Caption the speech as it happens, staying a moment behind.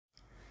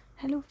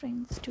Hello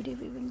friends, today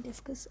we will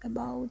discuss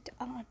about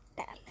our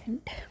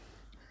talent.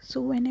 So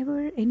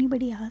whenever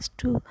anybody asks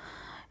to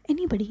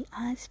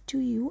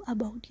you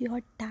about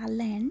your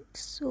talent,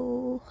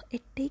 so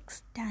it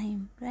takes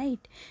time, right?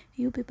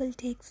 You people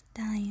takes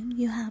time,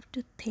 you have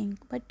to think,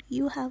 but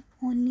you have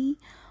only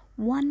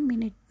 1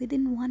 minute.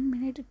 Within 1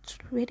 minute it's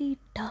very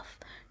tough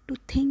to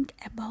think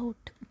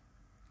about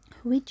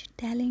which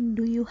talent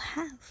do you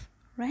have,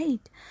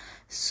 right?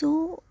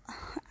 So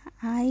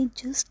I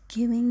just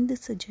giving the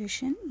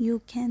suggestion.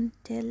 You can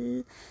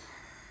tell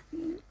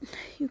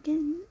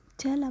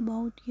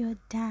about your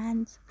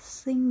dance,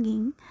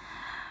 singing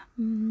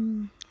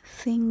and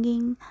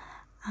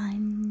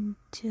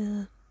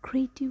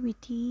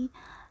creativity,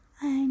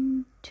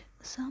 and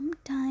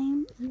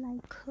sometime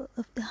like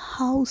of the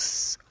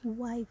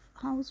housewife,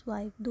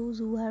 those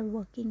who are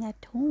working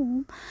at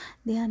home,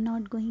 they are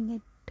not going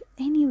at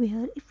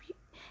anywhere.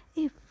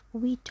 If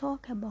we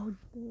talk about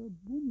the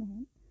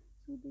women,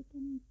 so they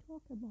can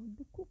talk about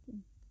the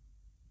cooking.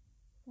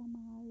 Some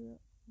are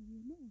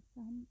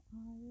some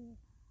are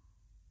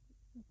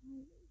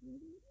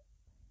very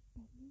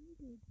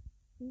talented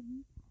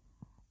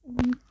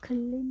in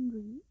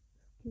culinary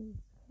skills,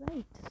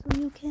 right?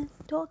 So you can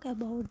talk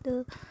about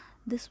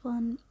this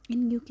one,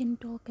 and you can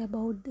talk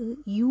about the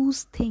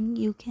use thing.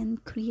 You can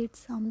create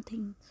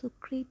something, so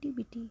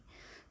creativity.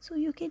 So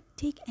you can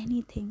take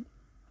anything.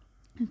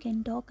 You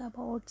can talk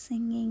about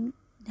singing,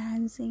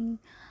 dancing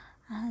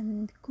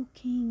and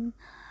cooking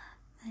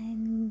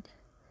and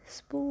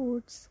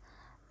sports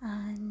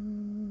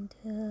and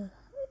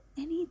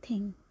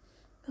anything.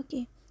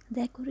 Okay,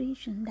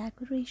 decoration,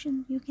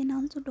 you can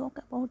also talk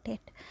about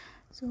it.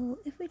 So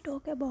if we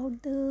talk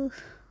about the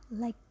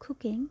like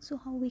cooking, so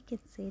how we can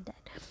say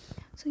that?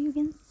 So you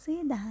can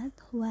say that,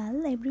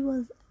 well,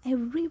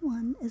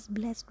 everyone is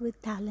blessed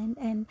with talent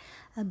and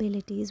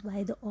abilities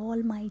by the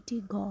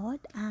almighty God,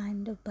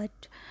 and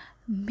but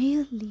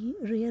merely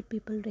rare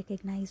people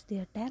recognize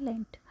their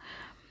talent.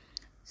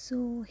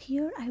 So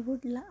here I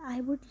would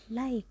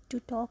like to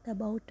talk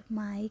about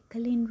my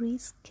culinary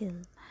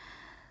skill.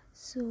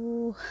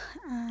 So,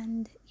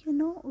 and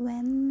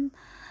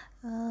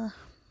uh,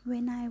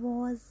 when I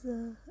was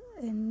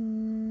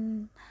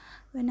in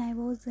when I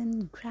was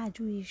in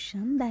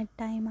graduation, that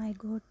time I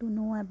got to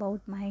know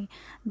about my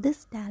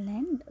this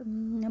talent.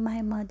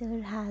 My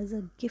mother has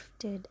a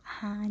gifted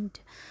hand,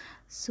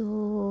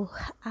 so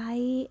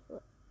I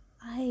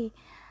I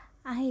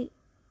I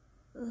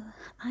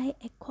I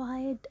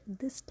acquired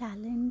this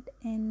talent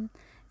in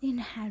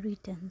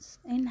inheritance.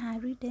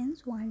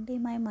 One day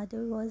my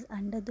mother was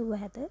under the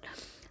weather,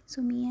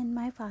 so me and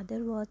my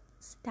father was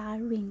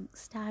starving.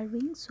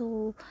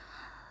 So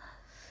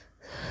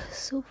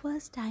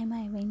first time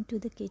I went to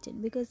the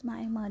kitchen, because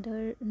my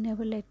mother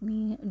never let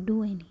me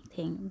do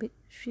anything.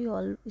 She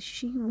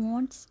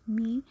wants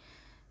me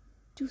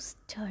to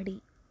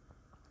study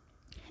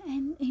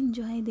and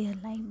enjoy their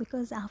life,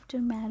 because after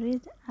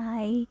marriage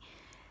I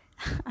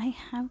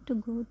have to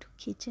go to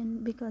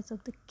kitchen because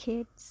of the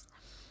kids.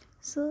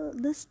 So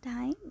this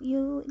time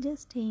you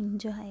just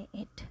enjoy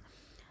it.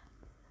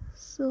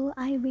 So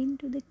I went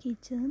to the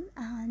kitchen,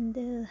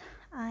 and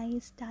I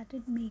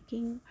started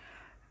making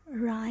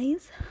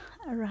rice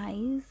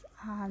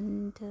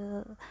and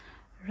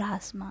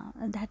rasma.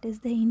 That is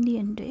the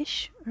Indian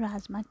dish,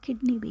 rasma,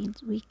 kidney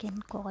beans we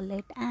can call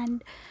it.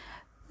 And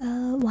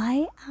uh,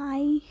 why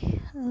I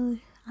uh,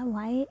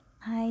 why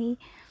I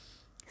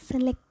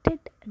selected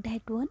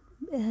that one,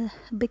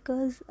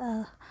 because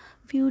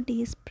few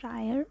days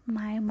prior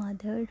my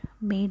mother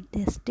made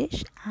this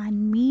dish,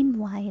 and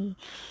meanwhile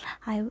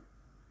i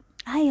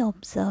I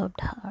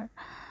observed her.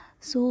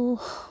 So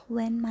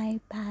when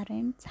my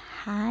parents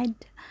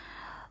had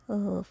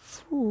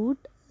food,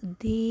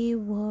 they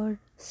were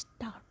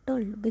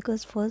startled,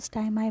 because first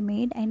time I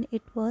made, and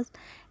it was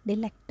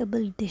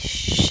delectable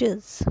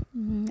dishes.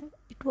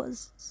 It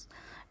was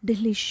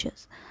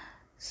delicious.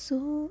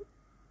 So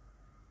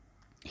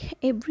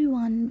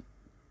everyone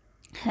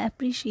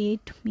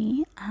appreciate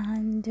me,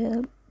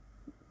 and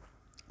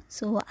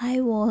so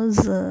I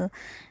was on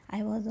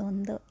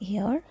the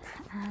air,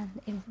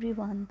 and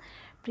everyone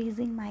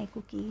praising my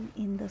cooking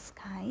in the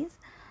skies.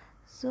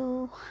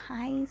 So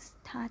I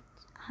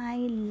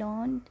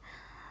learned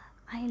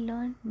I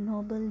learned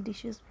noble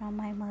dishes from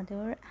my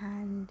mother,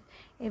 and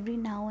every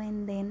now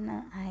and then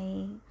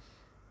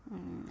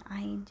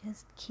I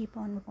just keep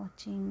on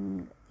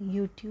watching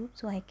YouTube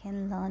so I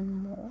can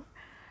learn more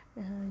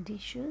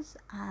dishes.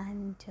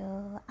 And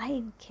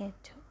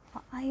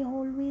I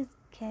always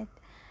get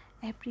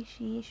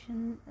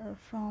appreciation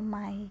from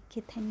my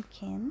kith and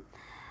kin.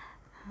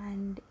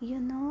 And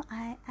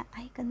I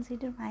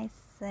consider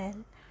myself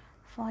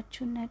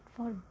fortunate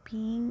for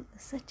being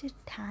such a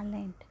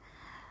talent.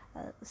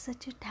 And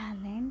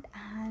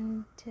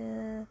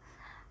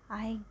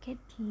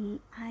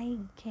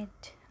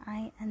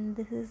and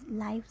this is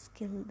life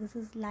skill. This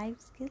is life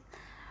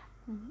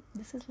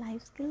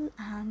skill,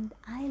 and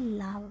I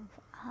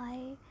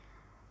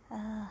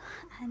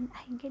and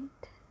I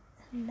get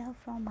love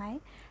from my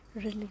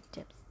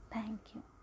relatives. Thank you.